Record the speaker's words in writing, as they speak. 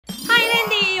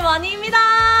마니입니다.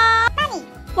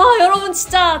 와, 여러분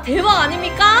진짜 대박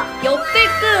아닙니까?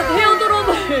 역대급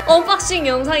헤어도러블 언박싱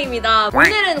영상입니다.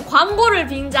 오늘은 광고를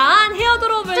빙자한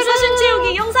헤어도러블 사심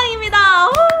채우기 영상입니다.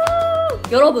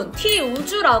 여러분,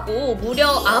 T우주라고 무려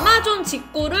아마존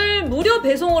직구를 무료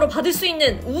배송으로 받을 수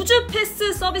있는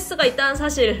우주패스 서비스가 있다는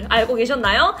사실 알고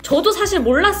계셨나요? 저도 사실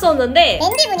몰랐었는데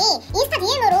랜디분이 인스타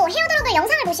DM으로 헤어도러블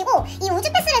영상을 보시고 이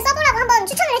우주패스를 써보라고 한번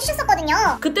추천을 해주셨었거든요.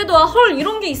 그때도 헐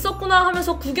이런 게 있었구나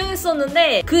하면서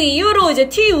구경했었는데 그 이후로 이제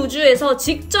T우주에서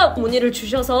직접 문의를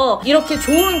주셔서 이렇게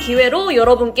좋은 기회로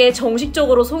여러분께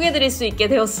정식적으로 소개해드릴 수 있게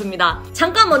되었습니다.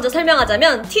 잠깐 먼저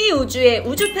설명하자면 T우주의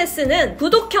우주패스는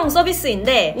구독형 서비스인데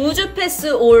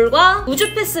우주패스 올과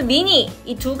우주패스 미니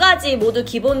이 두 가지 모두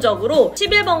기본적으로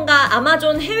 11번가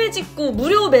아마존 해외 직구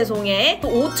무료 배송에 또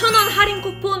 5,000원 할인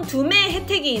쿠폰 2매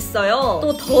혜택이 있어요.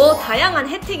 또 더 다양한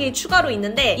혜택이 추가로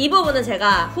있는데 이 부분은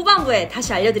제가 후반부에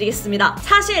다시 알려드리겠습니다.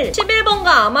 사실 11번가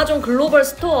아마존 글로벌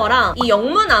스토어랑 이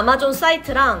영문 아마존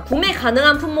사이트랑 구매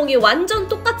가능한 품목이 완전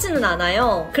똑같지는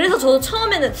않아요. 그래서 저도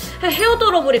처음에는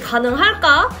헤어도러블이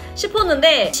가능할까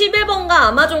싶었는데 11번가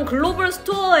아마존 글로벌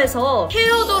스토어에서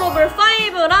헤어도러블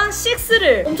 5랑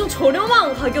 6를 엄청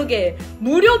저렴한 가격에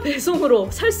무료 배송으로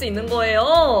살 수 있는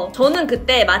거예요. 저는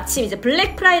그때 마침 이제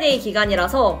블랙 프라이데이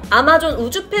기간이라서 아마존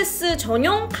우주패스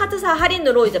전용 카드사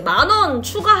할인으로 이제 만원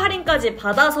추가 할인까지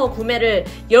받아서 구매를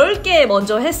 10개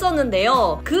먼저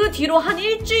했었는데요. 그 뒤로 한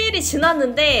일주일이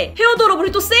지났는데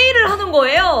헤어도러블이 또 세일을 하는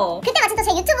거예요. 그때가 진짜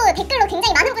제 유튜브 댓글로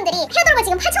굉장히 많은 분들이 헤어도러블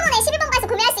지금 8,000원에 11번가에서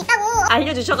구매할 수 있다고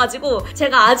알려주셔가지고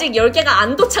제가 아직 10개가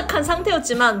안 도착한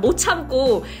상태였지만 못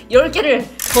참고 10개를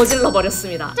저질러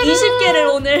버렸습니다.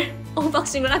 20개를 오늘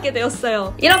언박싱을 하게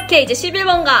되었어요. 이렇게 이제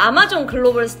 11번가 아마존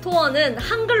글로벌 스토어는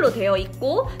한글로 되어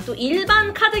있고 또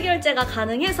일반 카드 결제가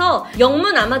가능해서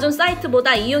영문 아마존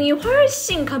사이트보다 이용이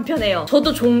훨씬 간편해요.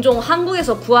 저도 종종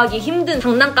한국에서 구하기 힘든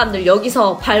장난감들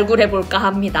여기서 발굴해볼까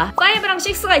합니다. 5랑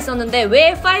 6가 있었는데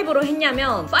왜 5로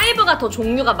했냐면 5가 더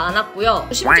종류가 많았고요.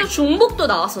 심지어 중복도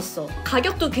나왔었어.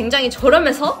 가격도 굉장히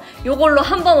저렴해서 이걸로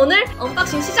한번 오늘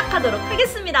언박싱 시작하도록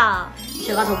하겠습니다.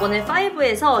 제가 저번에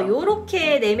 5에서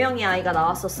요렇게 4명의 아이가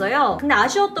나왔었어요. 근데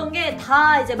아쉬웠던 게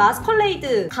다 이제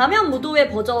마스컬레이드 가면 무도회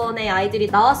버전의 아이들이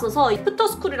나왔어서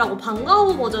애프터스쿨이라고 방과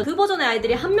후 버전 그 버전의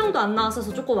아이들이 한 명도 안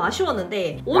나왔어서 조금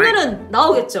아쉬웠는데 오늘은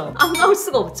나오겠죠? 안 나올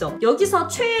수가 없죠. 여기서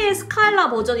최애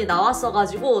스카일라 버전이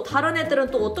나왔어가지고 다른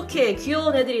애들은 또 어떻게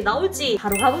귀여운 애들이 나올지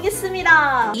바로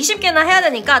가보겠습니다. 20개나 해야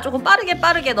되니까 조금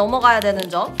빠르게 넘어가야 되는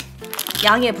점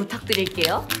양해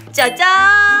부탁드릴게요. 짜잔!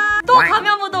 또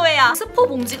가면 무도회야. 스포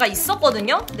봉지가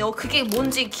있었거든요? 근데 그게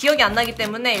뭔지 기억이 안 나기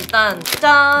때문에 일단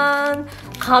짠!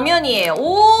 가면이에요.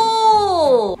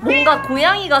 오! 뭔가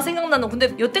고양이가 생각나는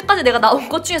근데 여태까지 내가 나온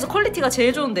것 중에서 퀄리티가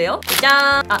제일 좋은데요?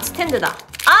 짠! 아, 스탠드다.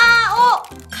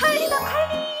 칼리다,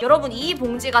 칼리! 여러분, 이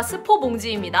봉지가 스포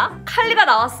봉지입니다. 칼리가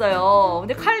나왔어요.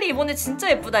 근데 칼리 이번에 진짜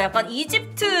예쁘다. 약간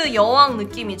이집트 여왕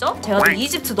느낌이죠? 제가 또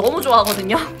이집트 너무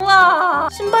좋아하거든요. 우와!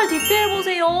 신발 디테일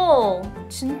보세요.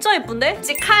 진짜 예쁜데?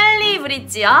 이제 칼리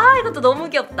브릿지. 아, 이것도 너무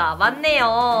귀엽다.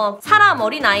 맞네요. 사람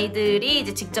어린아이들이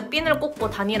이제 직접 핀을 꽂고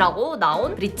다니라고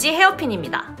나온 브릿지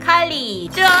헤어핀입니다. 칼리.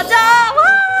 짜잔!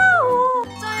 와우!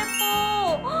 진짜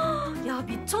예뻐. 야,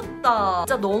 미쳤다.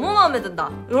 진짜 너무 마음에 든다.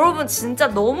 여러분, 진짜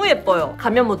너무 예뻐요.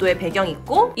 가면 모드의 배경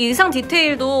있고 이 의상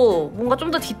디테일도 뭔가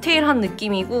좀 더 디테일한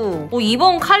느낌이고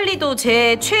이번 칼리도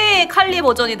제 최애 칼리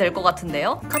버전이 될 것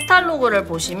같은데요? 카탈로그를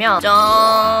보시면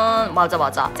짠!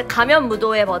 맞아. 이제 가면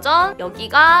무도회 버전,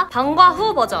 여기가 방과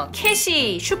후 버전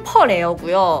캣이 슈퍼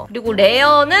레어고요. 그리고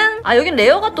레어는 여긴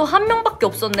레어가 또 한 명밖에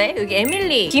없었네. 여기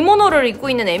에밀리 기모노를 입고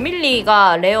있는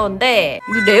에밀리가 레어인데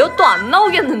이 레어 또 안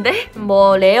나오겠는데?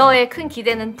 뭐 레어의 큰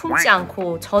기대는 품지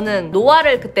않고 저는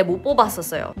노아를 그때 못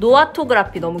뽑았었어요.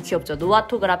 노아토그라피 너무 귀엽죠?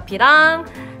 노아토그라피랑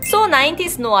So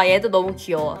 90s 노아 얘도 너무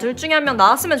귀여워. 둘 중에 한 명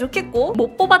나왔으면 좋겠고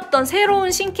못 뽑았던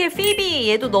새로운 신캐 피비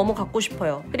얘도 너무 갖고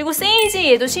싶어요. 그리고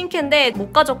세이지 얘도 신캐인데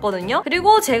못 가졌거든요.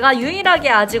 그리고 제가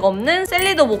유일하게 아직 없는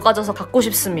셀리도 못 가져서 갖고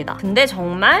싶습니다. 근데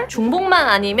정말 중복만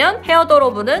아니면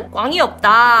헤어도러블은 꽝이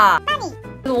없다.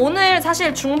 오늘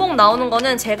사실 중복 나오는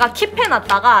거는 제가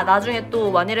킵해놨다가 나중에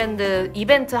또 마니랜드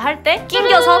이벤트 할 때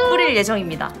낑겨서 뿌릴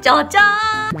예정입니다. 짜잔!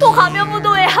 또 가면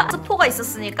무도회야! 스포가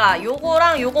있었으니까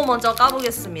요거랑 요거 먼저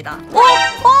까보겠습니다.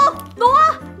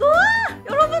 노아!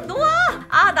 여러분,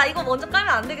 노아! 나 이거 먼저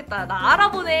까면 안 되겠다. 나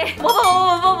알아보네.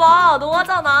 봐봐.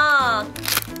 노아잖아.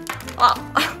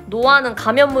 노아는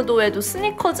가면 무도회도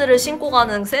스니커즈를 신고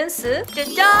가는 센스.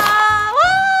 짜잔! 와,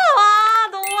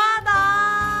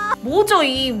 노아다! 뭐죠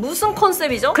이 무슨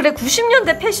컨셉이죠? 그래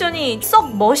 90년대 패션이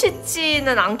썩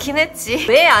멋있지는 않긴 했지.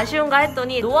 왜 아쉬운가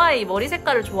했더니 노아의 머리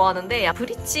색깔을 좋아하는데 야,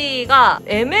 브릿지가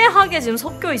애매하게 지금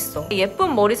섞여 있어.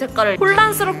 예쁜 머리 색깔을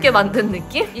혼란스럽게 만든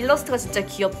느낌? 일러스트가 진짜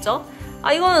귀엽죠?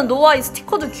 아 이거는 노아의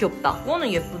스티커도 귀엽다.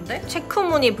 이거는 예쁜데?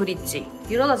 체크무늬 브릿지.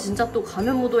 이러다 진짜 또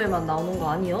가면 무도회만 나오는 거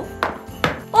아니요?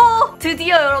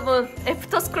 드디어 여러분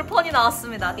애프터스쿨 펀이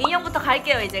나왔습니다. 인형부터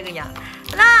갈게요 이제 그냥.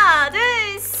 하나 둘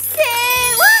셋.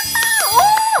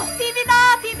 와! 오! PB다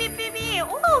PB.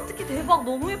 오 어떡해 대박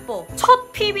너무 예뻐.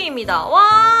 첫 PB입니다.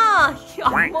 와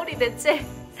앞머리 대체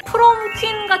프롬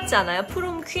퀸 같지 않아요?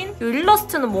 프롬 퀸? 이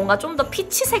일러스트는 뭔가 좀 더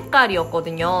피치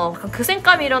색깔이었거든요. 그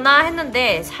색감이려나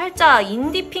했는데 살짝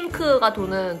인디 핑크가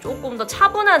도는 조금 더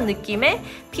차분한 느낌의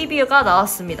PB가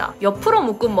나왔습니다. 옆으로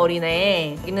묶은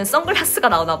머리네. 여기는 선글라스가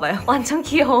나오나봐요. 완전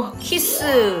귀여워.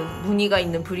 키스 무늬가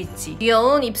있는 브릿지.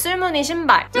 귀여운 입술 무늬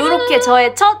신발. 이렇게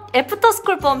저의 첫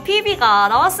애프터스쿨 번 PB가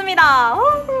나왔습니다.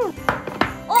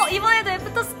 이번에도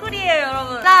애프터스쿨이에요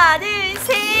여러분. 하나 둘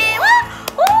셋.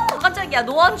 오 깜짝이야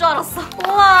노아인 줄 알았어.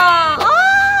 우와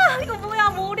이거 뭐야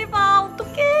머리 봐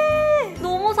어떡해.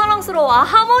 너무 사랑스러워. 아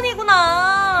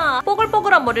하모니구나.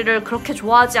 뽀글뽀글한 머리를 그렇게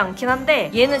좋아하지 않긴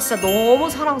한데 얘는 진짜 너무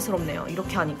사랑스럽네요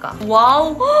이렇게 하니까.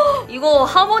 와우 이거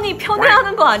하모니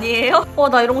편애하는 거 아니에요? 와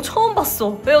나 이런 거 처음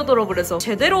봤어. 헤어도러블에서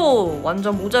제대로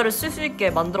완전 모자를 쓸 수 있게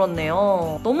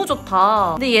만들었네요. 너무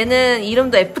좋다. 근데 얘는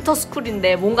이름도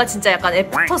애프터스쿨인데 뭔가 진짜 약간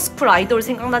애프터스쿨 아이돌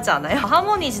생각나지 않아요?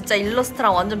 하모니 진짜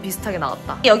일러스트랑 완전 비슷하게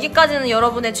나왔다. 여기까지는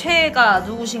여러분의 최애가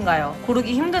누구신가요?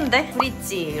 고르기 힘든데?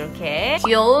 브릿지 이렇게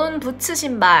귀여운 부츠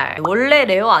신발. 원래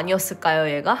레어 아니었을까요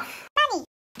얘가?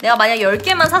 내가 만약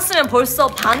 10개만 샀으면 벌써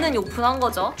반은 오픈한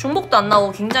거죠. 중복도 안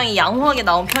나오고 굉장히 양호하게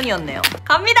나온 편이었네요.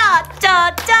 갑니다!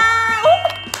 짜잔!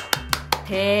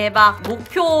 대박!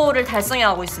 목표를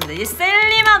달성해가고 있습니다. 이제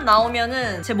셀리만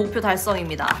나오면은 제 목표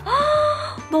달성입니다.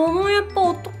 너무 예뻐.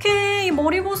 어떡해. 이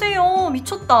머리 보세요.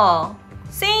 미쳤다.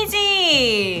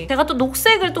 세이지! 제가 또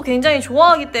녹색을 또 굉장히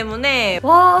좋아하기 때문에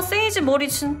와 세이지 머리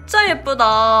진짜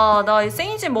예쁘다. 나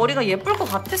세이지 머리가 예쁠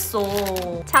것 같았어.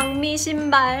 장미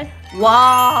신발.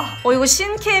 와 이거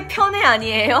신캐 편애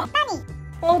아니에요?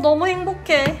 너무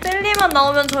행복해. 셀리만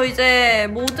나오면 저 이제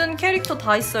모든 캐릭터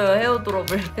다 있어요.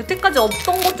 헤어도러블. 여태까지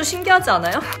없던 것도 신기하지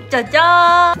않아요?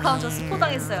 짜잔! 저 스포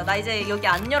당했어요. 나 이제 여기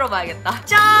안 열어봐야겠다.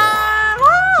 짠!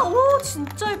 와! 오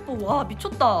진짜 예뻐. 와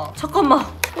미쳤다. 잠깐만.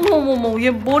 어머머머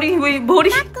얘 머리 왜 머리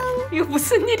이거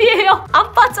무슨 일이에요?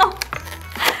 안 빠져.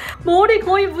 머리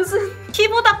거의 무슨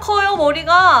키보다 커요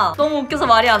머리가. 너무 웃겨서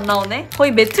말이 안 나오네.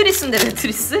 거의 매트리스인데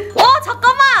매트리스? 와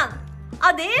잠깐만!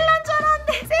 아 네일 난 줄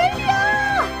알았는데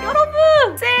셀리야!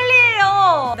 여러분!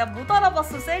 셀리예요. 내가 못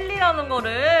알아봤어 셀리라는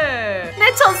거를.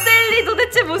 내 첫 셀리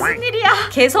도대체 무슨 일이야?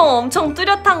 개성 엄청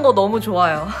뚜렷한 거 너무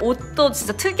좋아요. 옷도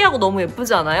진짜 특이하고 너무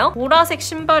예쁘지 않아요? 보라색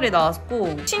신발이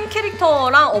나왔고 신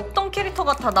캐릭터랑 없던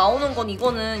캐릭터가 다 나오는 건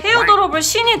이거는 헤어도러블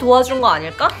신이 도와준 거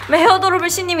아닐까? 헤어도러블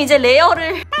신님 이제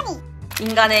레어를.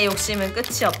 인간의 욕심은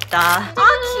끝이 없다. 아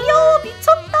귀여워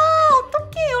미쳤다.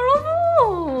 어떡해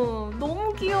여러분.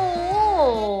 너무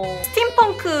귀여워.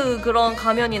 스팀펑크 그런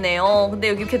가면이네요. 근데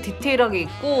여기 이렇게 디테일하게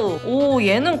있고 오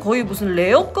얘는 거의 무슨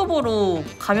레어급으로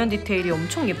가면 디테일이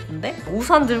엄청 예쁜데?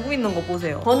 우산 들고 있는 거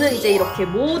보세요. 저는 이제 이렇게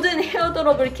모든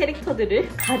헤어도러블 캐릭터들을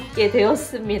갖게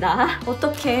되었습니다.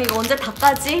 어떡해 이거 언제 다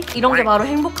까지? 이런 게 바로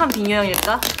행복한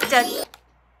비녀형일까? 짠!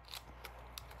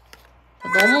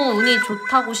 너무 운이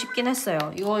좋다고 싶긴 했어요.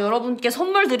 이거 여러분께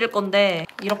선물 드릴 건데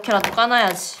이렇게라도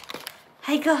까놔야지.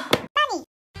 아이고.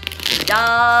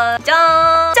 짠!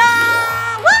 짠! 짠!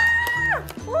 와!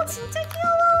 오 진짜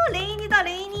귀여워. 레인이다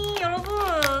레인이 여러분.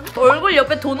 얼굴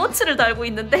옆에 도너츠를 달고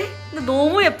있는데? 근데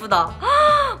너무 예쁘다.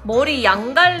 머리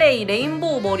양갈래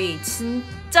레인보우 머리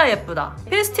진짜 예쁘다.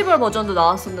 페스티벌 버전도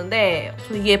나왔었는데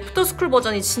저 이 애프터스쿨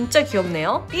버전이 진짜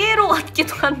귀엽네요. 삐에로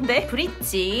같기도 한데.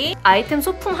 브릿지 아이템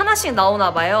소품 하나씩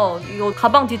나오나봐요. 이거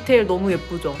가방 디테일 너무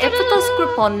예쁘죠?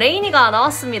 애프터스쿨 번 레이니가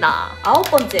나왔습니다.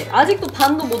 9번째. 아직도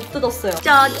반도 못 뜯었어요.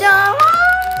 짜잔! 와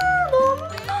너무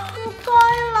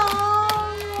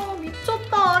스카일라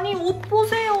미쳤다. 아니 옷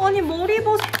보세요. 아니 머리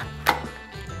보세요.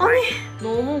 아니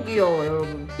너무 귀여워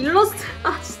여러분. 일러스트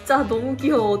진짜 너무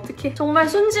귀여워. 어떡해. 정말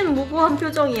순진무구한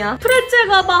표정이야. 프레첼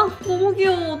가방 너무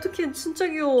귀여워. 어떡해 진짜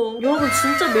귀여워. 여러분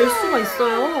진짜 멜 수가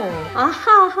있어요.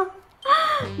 아하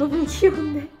너무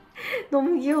귀여운데.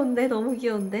 너무 귀여운데 너무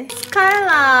귀여운데.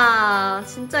 스카일라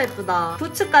진짜 예쁘다.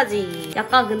 부츠까지.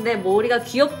 약간 근데 머리가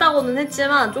귀엽다고는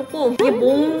했지만 조금 이게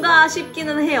뭔가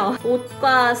싶기는 해요.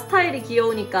 옷과 스타일이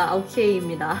귀여우니까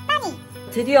오케이입니다.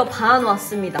 드디어 반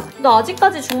왔습니다. 근데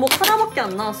아직까지 중복 하나밖에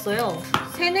안 나왔어요.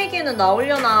 3, 4개는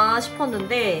나오려나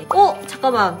싶었는데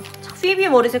잠깐만. 피비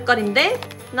머리 색깔인데?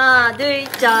 하나, 둘,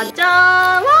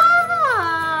 짜잔!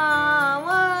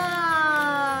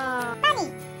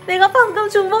 내가 방금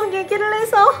중복 얘기를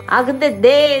해서 근데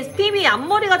내 PB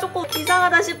앞머리가 조금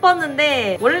이상하다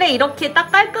싶었는데 원래 이렇게 딱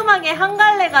깔끔하게 한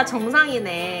갈래가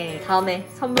정상이네. 다음에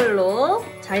선물로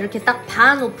자 이렇게 딱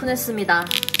반 오픈했습니다.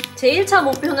 제 1차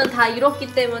목표는 다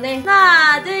이뤘기 때문에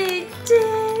하나 둘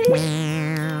셋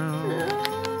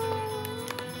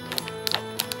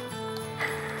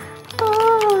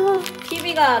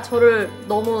PB가 저를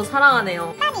너무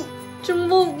사랑하네요.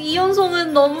 중복 2연속은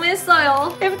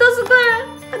너무했어요. 애프터스쿨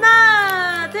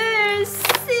하나 둘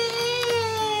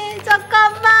셋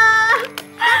잠깐만.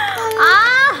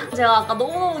 제가 아까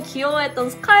너무너무 귀여워했던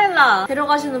스카일라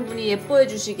데려가시는 분이 예뻐해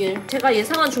주시길. 제가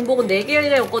예상한 중복은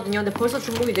 4개였거든요. 근데 벌써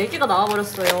중복이 4개가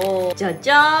나와버렸어요.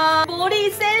 짜잔. 머리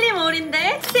셀리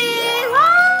머리인데?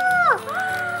 와!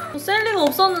 셀리가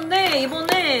없었는데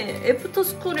이번에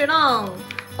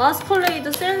애프터스쿨이랑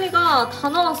마스컬레이드 셀리가 다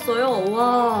나왔어요.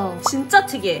 와 진짜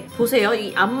특이해. 보세요.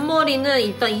 이 앞머리는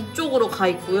일단 이쪽으로 가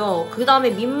있고요. 그 다음에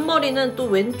밑머리는 또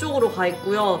왼쪽으로 가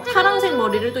있고요. 파란색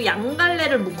머리를 또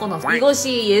양갈래를 묶어놨어요.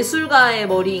 이것이 예술가의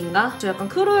머리인가? 저 약간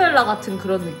크루엘라 같은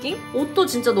그런 느낌? 옷도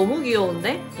진짜 너무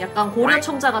귀여운데? 약간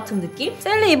고려청자 같은 느낌?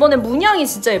 셀리 이번에 문양이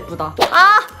진짜 예쁘다.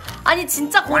 아니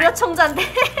진짜 고려청자인데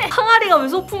항아리가 왜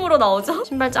소품으로 나오죠?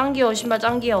 신발 짱 귀여워. 신발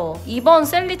짱 귀여워. 이번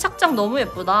셀리 착장 너무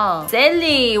예쁘다.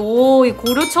 셀리 오 이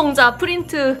고려청자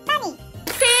프린트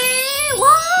와!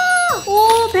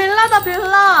 오 벨라다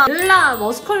벨라. 벨라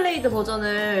머스컬레이드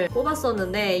버전을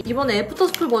뽑았었는데 이번에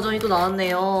애프터스쿨 버전이 또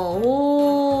나왔네요.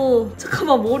 오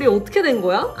잠깐만 머리 어떻게 된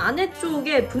거야? 안에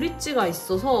쪽에 브릿지가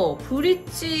있어서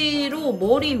브릿지로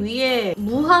머리 위에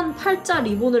무한 팔자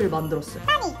리본을 만들었어요.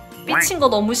 삐친 거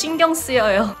너무 신경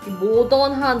쓰여요.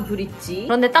 모던한 브릿지.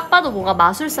 그런데 딱 봐도 뭔가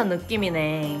마술사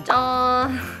느낌이네.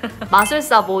 짠.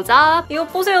 마술사 모자. 이거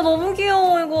보세요. 너무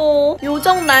귀여워 이거.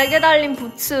 요정 날개 달린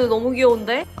부츠 너무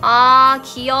귀여운데?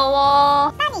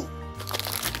 귀여워.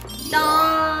 짠.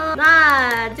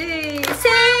 하나 둘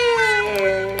셋.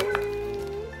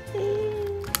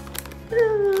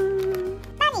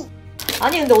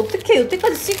 아니 근데 어떻게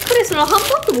여태까지 시크릿을 한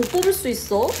번도 못 뽑을 수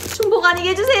있어? 중복 아니게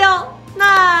해주세요.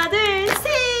 하나, 둘, 셋!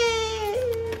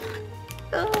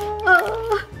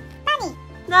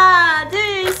 하나,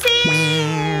 둘, 셋!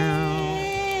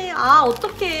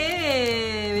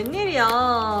 어떡해.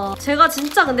 웬일이야. 제가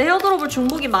진짜 근데 헤어도러블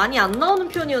중복이 많이 안 나오는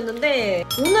편이었는데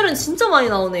오늘은 진짜 많이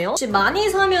나오네요. 혹시 많이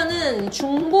사면은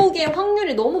중복의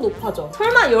확률이 너무 높아져.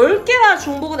 설마 10개나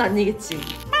중복은 아니겠지?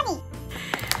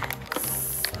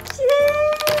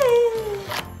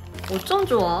 어쩜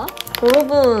좋아?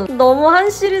 여러분 너무 한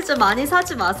시리즈 많이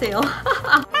사지 마세요.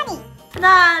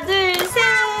 하나 둘 셋.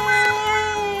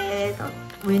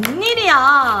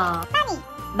 웬일이야.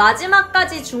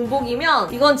 마지막까지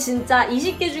중복이면 이건 진짜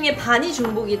 20개 중에 반이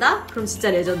중복이다? 그럼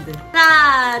진짜 레전드.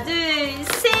 하나 둘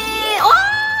셋. 와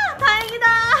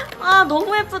다행이다.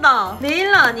 너무 예쁘다.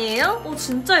 네일라 아니에요?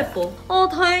 진짜 예뻐.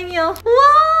 다행이야.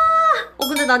 우와.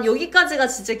 근데 난 여기까지가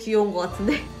진짜 귀여운 것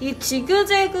같은데? 이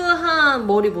지그재그한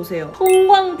머리 보세요.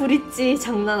 형광 브릿지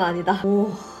장난 아니다.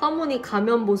 오, 하모니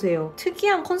가면 보세요.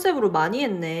 특이한 컨셉으로 많이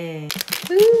했네.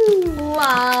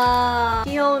 우와.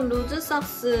 귀여운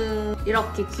루즈삭스.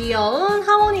 이렇게 귀여운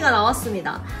하모니가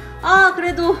나왔습니다.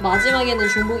 그래도 마지막에는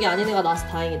중복이 아닌 애가 나와서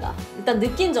다행이다. 일단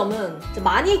느낀 점은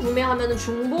많이 구매하면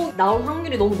중복 나올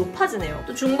확률이 너무 높아지네요.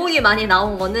 또 중복이 많이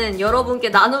나온 거는 여러분께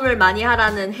나눔을 많이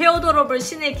하라는 헤어도러블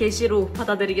신의 계시로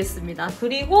받아들이겠습니다.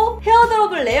 그리고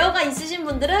헤어도러블 레어가 있으신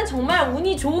분들은 정말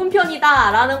운이 좋은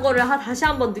편이다 라는 거를 다시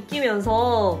한번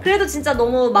느끼면서 그래도 진짜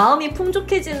너무 마음이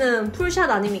풍족해지는 풀샷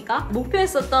아닙니까?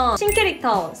 목표했었던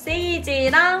신캐릭터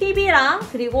세이지랑 피비랑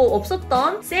그리고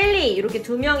없었던 셀리 이렇게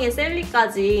 2명의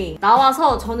셀리까지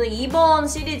나와서 저는 이번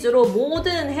시리즈로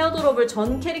모든 헤어도러블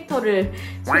전 캐릭터를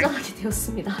소장하게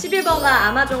되었습니다. 11번가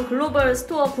아마존 글로벌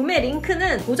스토어 구매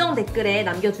링크는 고정 댓글에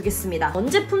남겨두겠습니다.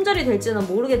 언제 품절이 될지는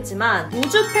모르겠지만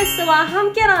우주패스와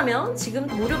함께라면 지금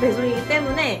무료 배송이기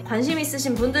때문에 관심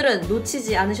있으신 분들은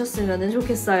놓치지 않으셨으면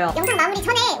좋겠어요. 영상 마무리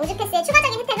전에 우주패스의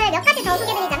추가적인 혜택을 몇 가지 더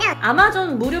소개해드리자면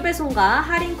아마존 무료 배송과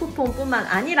할인 쿠폰뿐만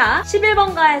아니라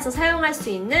 11번가에서 사용할 수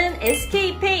있는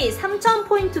SK페이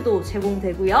 3000포인트도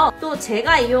제공되고요. 또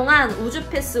제가 이용한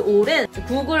우주패스 all은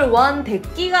구글 원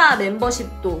 100기가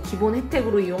멤버십도 기본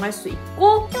혜택으로 이용할 수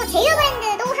있고 또 제휴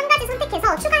브랜드도 한 가지 선택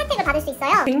선택해서 추가 혜택을 받을 수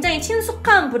있어요. 굉장히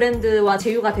친숙한 브랜드와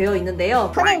제휴가 되어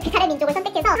있는데요. 저는 배달의 민족을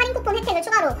선택해서 할인 쿠폰 혜택을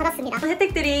추가로 받았습니다.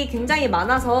 혜택들이 굉장히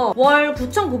많아서 월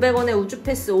 9,900원의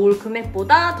우주패스 올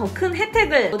금액보다 더 큰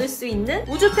혜택을 얻을 수 있는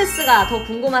우주패스가 더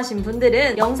궁금하신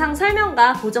분들은 영상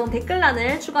설명과 고정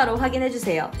댓글란을 추가로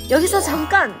확인해주세요. 여기서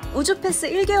잠깐! 우주패스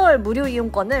 1개월 무료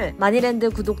이용권을 마니랜드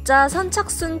구독자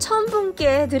선착순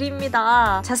 1000분께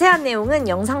드립니다. 자세한 내용은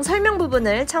영상 설명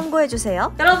부분을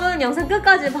참고해주세요. 여러분 영상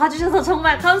끝까지 봐주셔서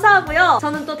정말 감사하고요.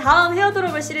 저는 또 다음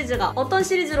헤어도러블 시리즈가 어떤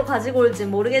시리즈로 가지고 올지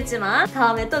모르겠지만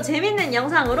다음에 또 재밌는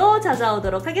영상으로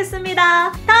찾아오도록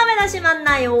하겠습니다. 다음에 다시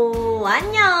만나요.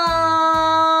 안녕!